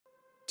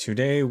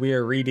Today we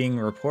are reading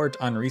Report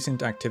on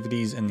Recent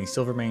Activities in the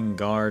Silvermane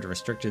Guard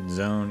Restricted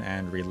Zone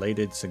and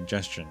Related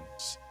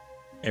Suggestions.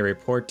 A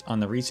report on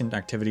the recent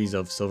activities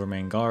of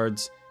Silvermane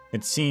Guards.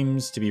 It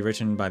seems to be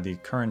written by the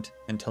current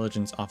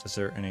intelligence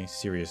officer in a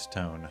serious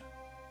tone.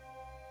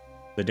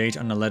 The date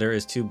on the letter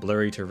is too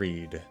blurry to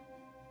read.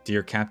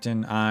 Dear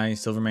Captain, I,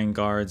 Silvermane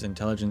Guards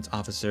Intelligence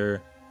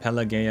Officer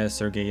Pela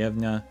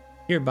Sergeyevna,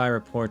 hereby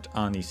report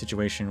on the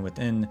situation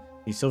within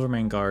the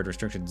Silvermane Guard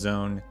Restricted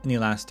Zone in the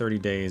last 30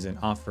 days and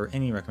offer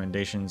any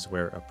recommendations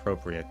where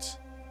appropriate.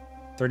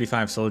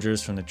 35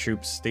 soldiers from the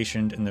troops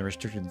stationed in the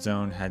Restricted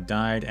Zone had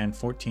died and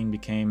 14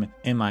 became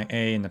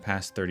MIA in the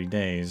past 30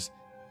 days.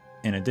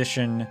 In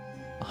addition,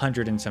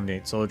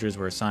 178 soldiers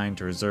were assigned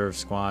to reserve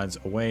squads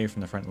away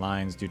from the front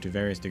lines due to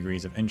various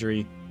degrees of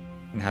injury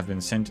and have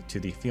been sent to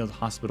the field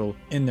hospital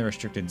in the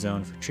Restricted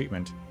Zone for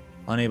treatment,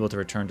 unable to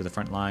return to the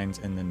front lines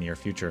in the near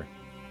future.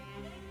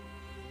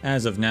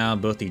 As of now,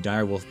 both the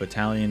Direwolf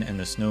Battalion and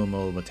the Snow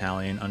Mole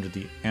Battalion under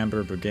the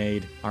Amber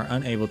Brigade are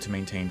unable to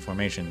maintain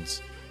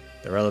formations.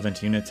 The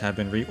relevant units have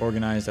been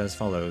reorganized as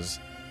follows.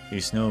 The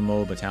Snow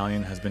Mole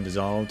Battalion has been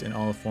dissolved and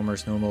all former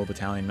Snow Mole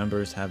Battalion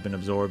members have been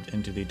absorbed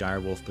into the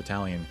Direwolf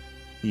Battalion.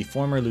 The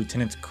former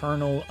Lieutenant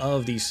Colonel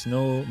of the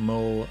Snow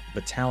Mole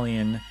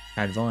Battalion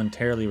had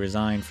voluntarily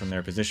resigned from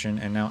their position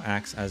and now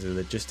acts as the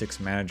logistics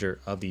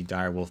manager of the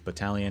Direwolf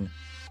Battalion.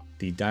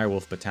 The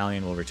Direwolf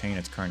Battalion will retain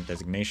its current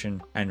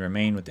designation and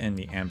remain within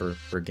the Amber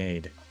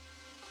Brigade.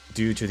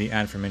 Due to the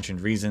aforementioned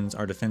reasons,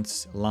 our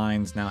defense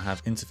lines now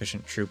have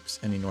insufficient troops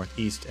in the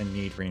northeast and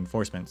need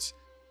reinforcements.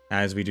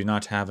 As we do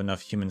not have enough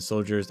human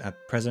soldiers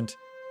at present,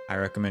 I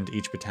recommend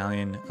each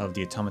battalion of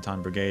the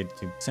Automaton Brigade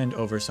to send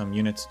over some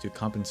units to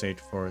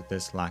compensate for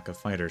this lack of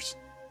fighters.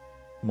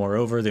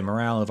 Moreover, the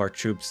morale of our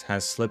troops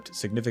has slipped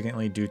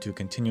significantly due to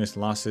continuous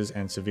losses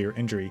and severe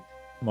injury.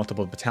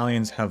 Multiple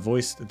battalions have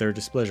voiced their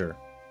displeasure.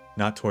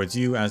 Not towards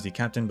you as the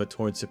captain, but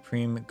towards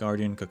Supreme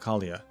Guardian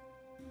Kakalia.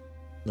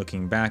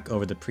 Looking back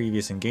over the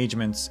previous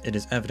engagements, it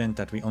is evident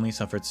that we only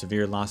suffered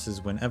severe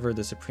losses whenever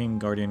the Supreme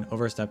Guardian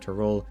overstepped her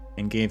role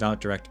and gave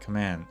out direct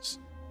commands.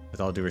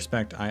 With all due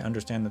respect, I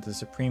understand that the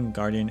Supreme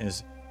Guardian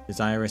is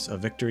desirous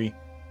of victory,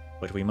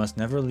 but we must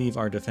never leave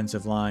our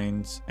defensive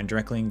lines and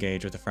directly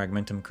engage with the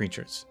Fragmentum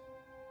creatures.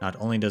 Not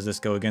only does this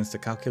go against the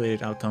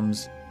calculated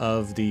outcomes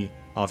of the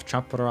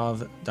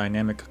Ovchaparov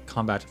dynamic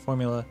combat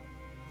formula,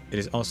 it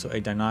is also a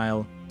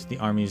denial to the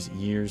Army's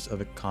years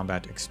of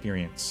combat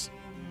experience.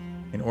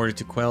 In order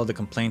to quell the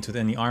complaints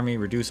within the Army,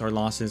 reduce our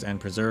losses, and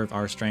preserve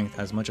our strength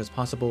as much as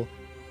possible,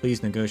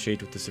 please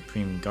negotiate with the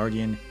Supreme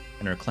Guardian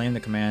and reclaim the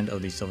command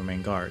of the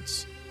Silvermane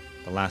Guards.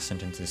 The last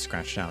sentence is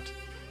scratched out.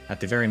 At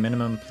the very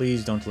minimum,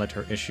 please don't let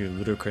her issue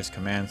ludicrous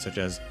commands such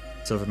as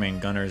Silvermane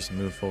gunners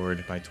move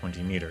forward by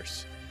 20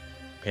 meters.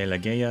 Pela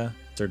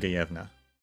Sergeyevna.